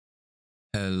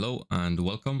Hello and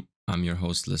welcome. I'm your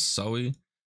host Lissawi,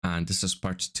 and this is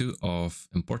part 2 of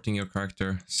importing your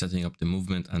character, setting up the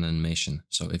movement and animation.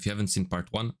 So if you haven't seen part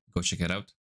 1, go check it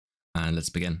out and let's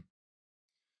begin.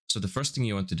 So the first thing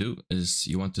you want to do is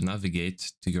you want to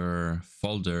navigate to your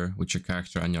folder with your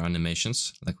character and your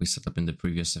animations, like we set up in the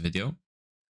previous video.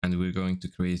 And we're going to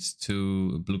create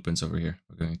two blueprints over here.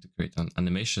 We're going to create an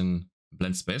animation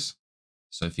blend space.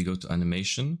 So if you go to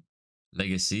animation,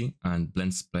 legacy, and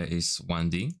blend space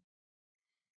 1D,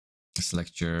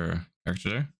 select your character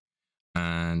there,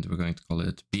 and we're going to call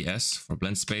it BS for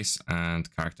blend space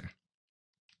and character.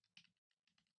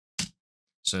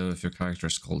 So if your character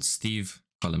is called Steve,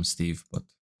 call him Steve, but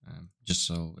just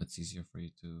so it's easier for you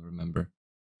to remember.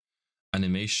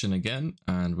 Animation again,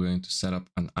 and we're going to set up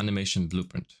an animation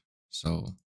blueprint. So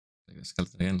take the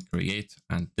skeleton again, create,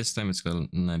 and this time it's going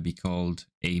to be called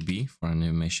AB for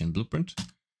animation blueprint,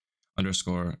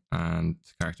 underscore, and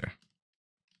character.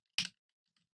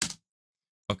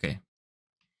 Okay,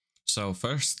 so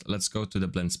first let's go to the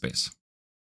blend space.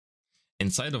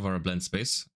 Inside of our blend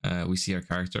space, we see our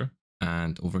character,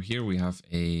 and over here we have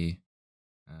a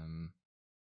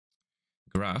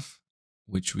graph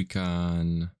which we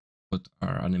can put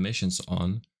our animations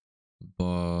on.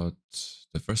 But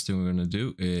the first thing we're going to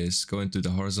do is go into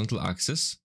the horizontal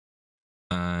axis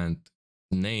and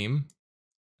name,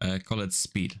 call it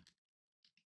speed.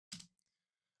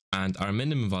 And our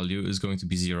minimum value is going to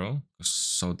be 0.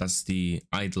 So that's the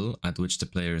idle at which the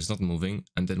player is not moving.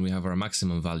 And then we have our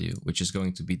maximum value, which is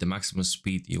going to be the maximum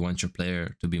speed you want your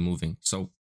player to be moving.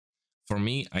 So for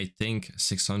me, I think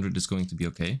 600 is going to be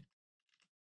okay.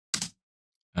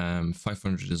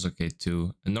 500 is okay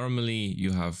too. And normally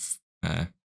you have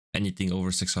anything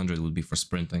over 600 would be for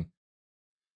sprinting.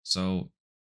 So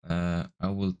I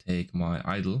will take my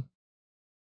idle.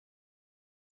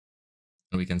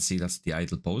 And we can see that's the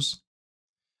idle pose.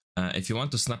 If you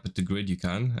want to snap it to grid, you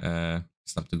can.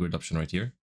 Snap to grid option right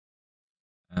here.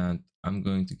 And I'm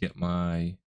going to get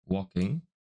my walking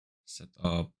set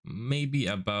up maybe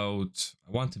about,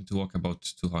 I want him to walk about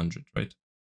 200, right?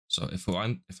 So if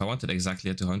I want it exactly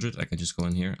at 200, I can just go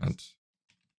in here and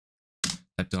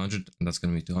type 200, and that's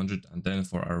going to be 200. And then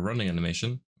for our running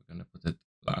animation, we're going to put it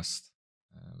last.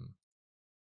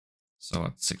 So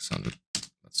at 600,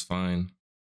 that's fine.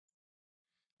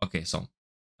 Okay, so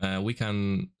we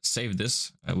can save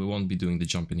this. We won't be doing the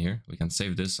jump in here. We can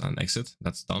save this and exit.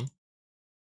 That's done.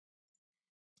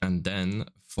 And then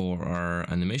for our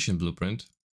animation blueprint,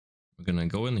 we're going to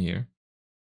go in here.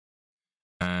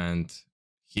 And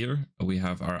here we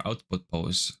have our output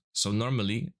pose. So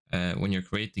normally when you're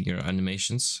creating your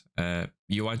animations,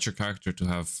 you want your character to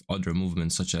have other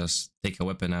movements, such as take a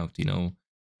weapon out, you know,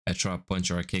 throw a punch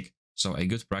or a kick. So a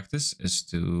good practice is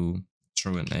to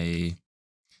throw in a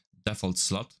default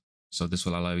slot. So this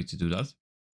will allow you to do that.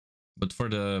 But for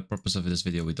the purpose of this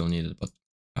video, we don't need it, but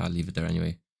I'll leave it there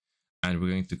anyway. And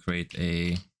we're going to create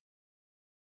a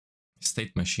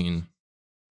state machine.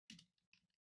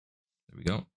 There we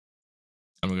go.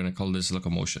 And we're going to call this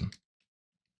locomotion.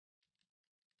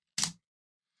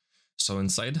 So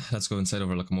inside, let's go inside of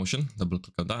our locomotion, double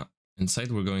click on that.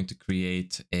 Inside, we're going to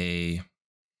create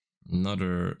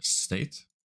another state.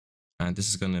 And this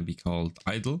is going to be called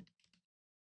idle.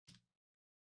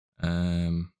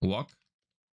 Walk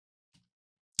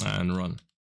and run.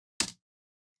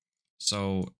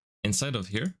 So inside of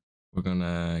here, we're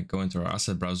gonna go into our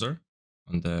asset browser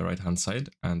on the right hand side,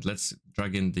 and let's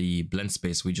drag in the blend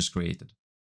space we just created.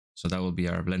 So that will be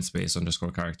our blend space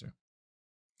underscore character,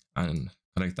 and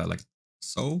connect that like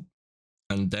so.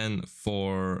 And then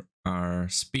for our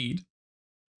speed,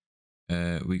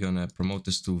 we're gonna promote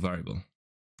this to variable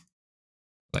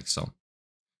like so.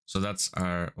 So that's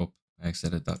our, oh, I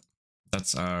exited that.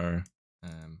 That's our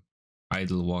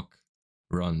idle, walk,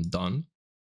 run done.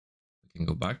 We can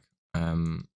go back.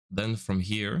 Then from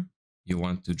here, you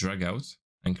want to drag out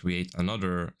and create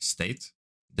another state.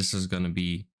 This is going to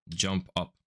be jump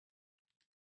up.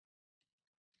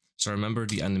 So remember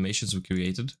the animations we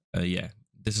created? Yeah,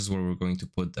 this is where we're going to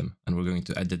put them, and we're going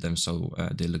to edit them so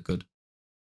they look good.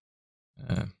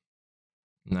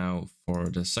 Now for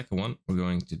the second one, we're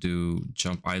going to do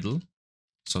jump idle.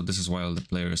 So this is while the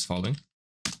player is falling.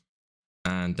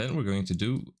 And then we're going to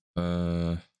do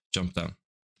jump down.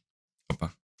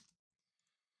 Opa.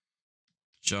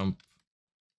 Jump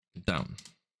down.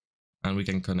 And we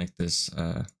can connect this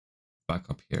back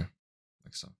up here,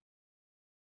 like so.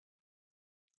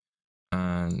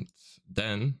 And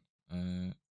then,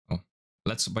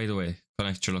 let's, by the way,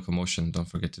 connect your locomotion. Don't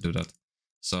forget to do that.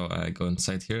 So go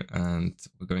inside here, and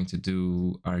we're going to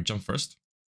do our jump first.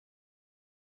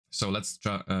 So let's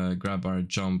grab our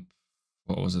jump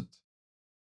what was it?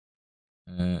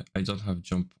 I don't have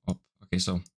jump up. Okay,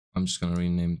 so I'm just gonna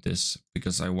rename this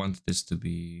because I want this to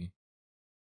be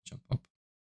jump up.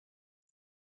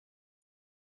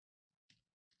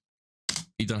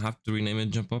 You don't have to rename it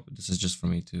jump up. This is just for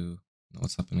me to know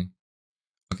what's happening.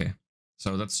 Okay,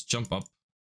 so that's jump up.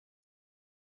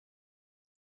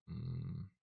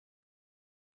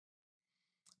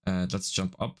 Let's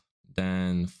jump up.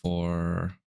 Then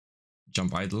for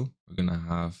jump idle, we're gonna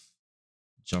have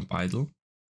jump idle.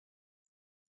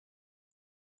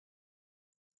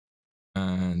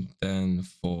 And then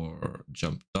for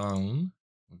jump down,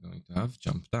 we're going to have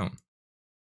jump down.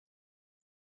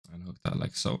 And hook that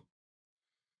like so.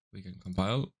 We can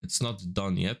compile. It's not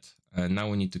done yet. Now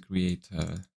we need to create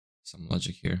some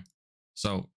logic here.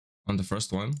 So on the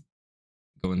first one,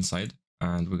 go inside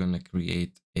and we're going to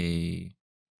create a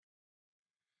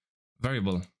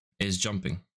variable is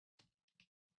jumping.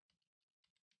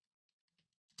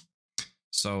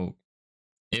 So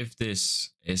if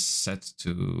this is set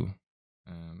to,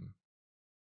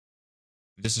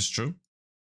 if this is true,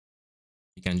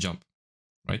 you can jump,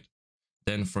 right?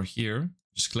 Then for here,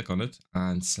 just click on it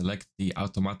and select the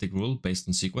automatic rule based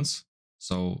on sequence.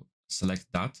 So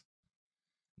select that.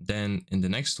 Then in the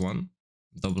next one,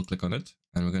 double click on it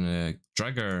and we're going to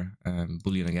drag our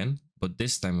boolean again, but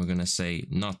this time we're going to say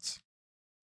not.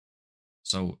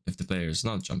 So if the player is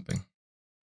not jumping,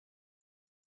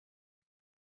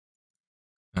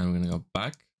 and we're going to go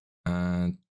back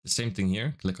and the same thing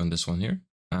here, click on this one here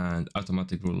and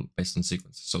automatic rule based on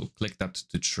sequence. So click that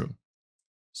to true.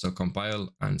 So compile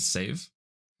and save.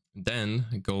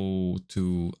 Then go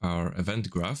to our event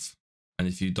graph. And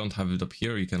if you don't have it up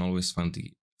here, you can always find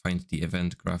the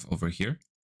event graph over here.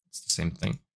 It's the same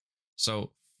thing.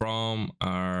 So from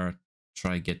our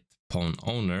try get pawn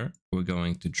owner, we're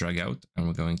going to drag out and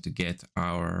we're going to get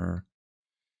our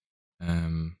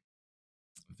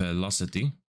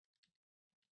velocity.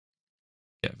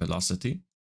 Yeah, velocity.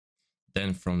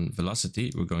 Then from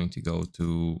velocity, we're going to go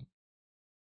to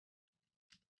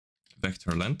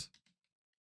vector length.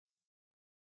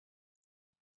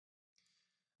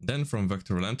 Then from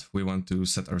vector length, we want to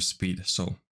set our speed.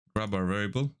 So grab our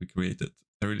variable we created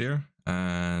earlier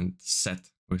and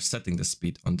we're setting the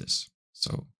speed on this.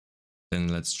 So then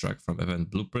let's drag from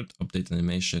event blueprint, update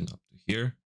animation up to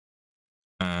here.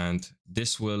 And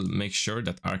this will make sure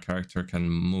that our character can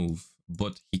move,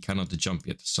 but he cannot jump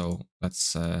yet. So let's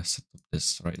set up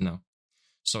this right now.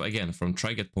 So again, from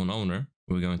try get pawn owner,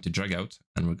 we're going to drag out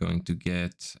and we're going to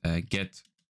get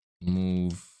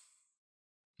movement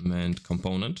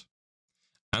component.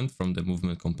 And from the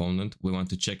movement component, we want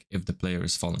to check if the player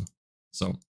is falling.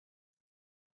 So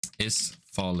is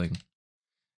falling.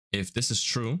 If this is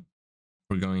true,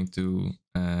 we're going to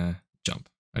jump,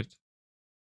 right?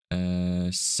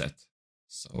 Set.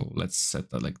 So let's set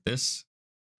that like this.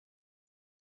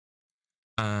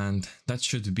 And that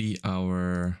should be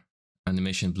our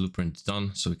animation blueprint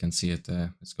done. So we can see it,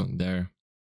 it's going there.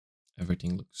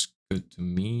 Everything looks good to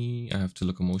me. I have to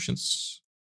locomotions.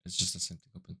 It's just the same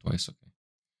thing open twice, okay.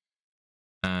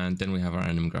 And then we have our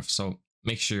anim graph. So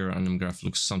make sure your anim graph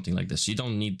looks something like this. You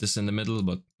don't need this in the middle,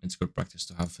 but it's good practice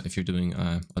to have if you're doing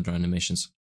other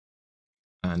animations.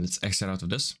 And let's exit out of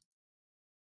this.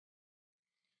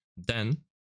 Then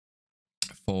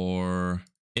for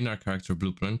in our character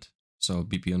blueprint, so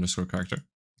BP underscore character,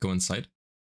 go inside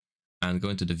and go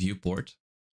into the viewport.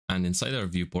 And inside our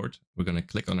viewport, we're going to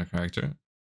click on our character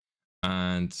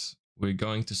and we're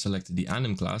going to select the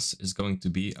anim class is going to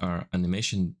be our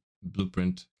animation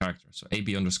blueprint character. So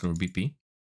AB underscore BP.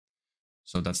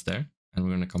 So that's there. And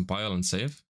we're going to compile and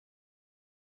save.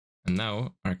 And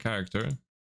now our character,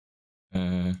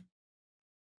 yeah,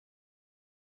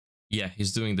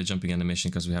 he's doing the jumping animation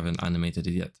because we haven't animated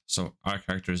it yet. So our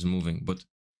character is moving, but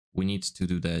we need to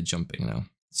do the jumping now.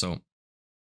 So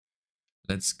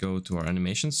let's go to our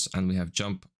animations and we have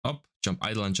jump up, jump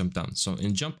idle, and jump down. So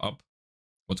in jump up,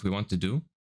 what we want to do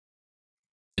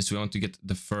is we want to get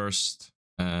the first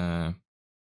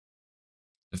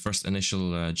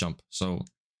initial jump. So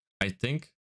I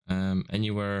think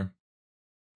anywhere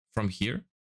from here,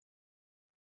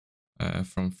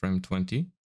 from frame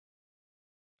 20,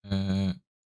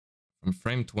 from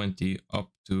frame 20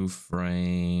 up to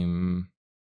frame,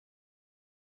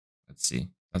 let's see,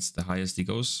 that's the highest he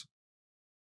goes.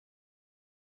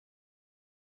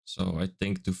 So I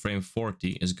think to frame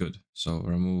 40 is good. So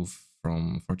remove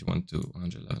from 41 to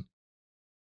 111.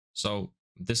 So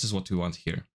this is what we want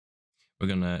here. We're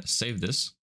gonna save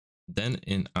this. Then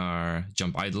in our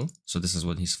jump idle, so this is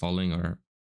when he's falling, or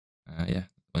yeah,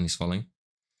 when he's falling.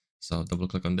 So double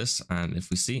click on this, and if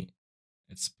we see,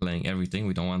 It's playing everything.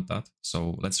 We don't want that.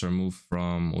 So let's remove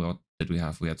from, what did we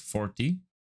have? We had 40.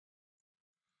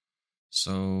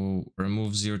 So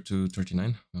remove 0 to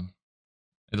 39. Well,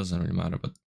 it doesn't really matter,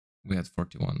 but we had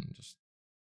 41. Just,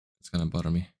 it's gonna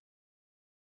bother me.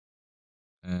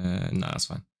 Nah, that's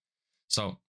fine.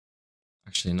 So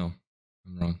actually, no,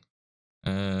 I'm wrong.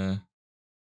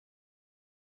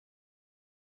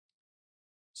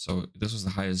 So this was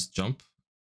the highest jump,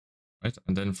 right?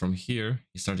 And then from here,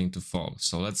 he's starting to fall.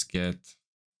 So let's get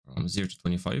from 0 to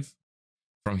 25.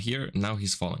 From here, now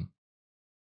he's falling.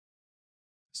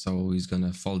 So he's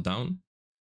gonna fall down,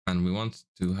 and we want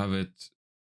to have it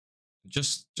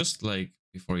just like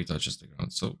before he touches the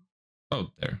ground. So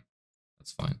about there,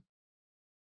 that's fine.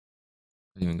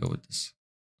 I'll even go with this.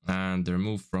 And the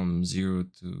remove from 0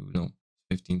 to, no,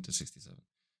 15 to 67.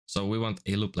 So we want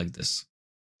a loop like this.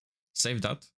 Save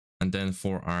that. And then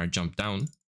for our jump down,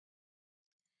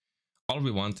 all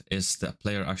we want is the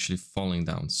player actually falling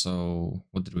down. So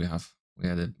what did we have? We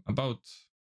had it about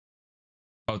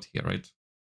here, right?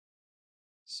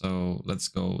 So let's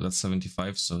go, that's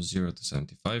 75. So 0 to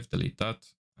 75, delete that,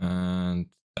 and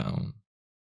down.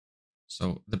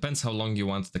 So depends how long you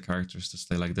want the characters to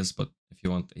stay like this, but if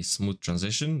you want a smooth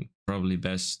transition, probably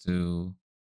best to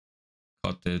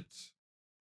cut it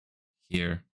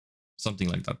here, something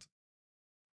like that.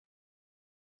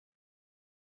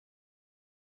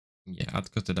 Yeah,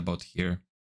 I'd cut it about here.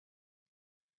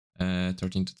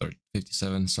 13 to 30,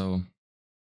 57, so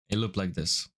it looked like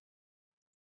this.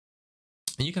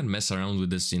 And you can mess around with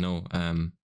this, you know,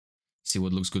 see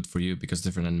what looks good for you, because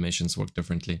different animations work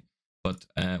differently. But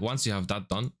once you have that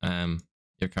done,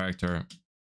 your character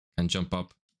can jump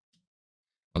up.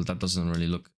 Well, that doesn't really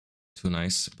look too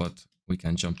nice, but we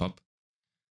can jump up.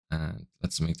 And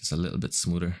let's make this a little bit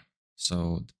smoother.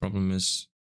 So the problem is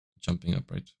jumping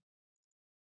up, right?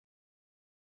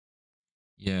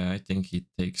 Yeah, I think it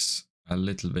takes a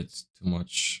little bit too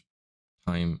much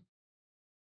time.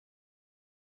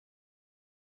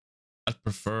 I'd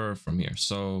prefer from here.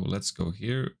 So let's go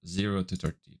here, 0 to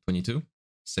 30, 22.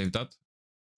 Save that.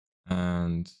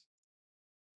 And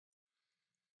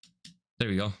there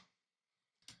we go.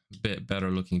 Bit better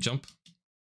looking jump.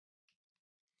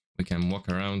 We can walk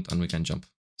around and we can jump.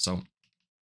 So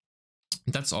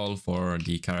that's all for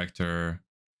the character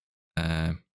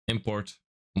import,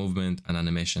 movement, and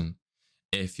animation.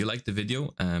 If you liked the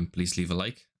video, please leave a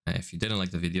like. If you didn't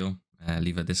like the video,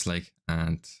 leave a dislike,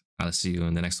 and I'll see you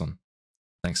in the next one.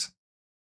 Thanks.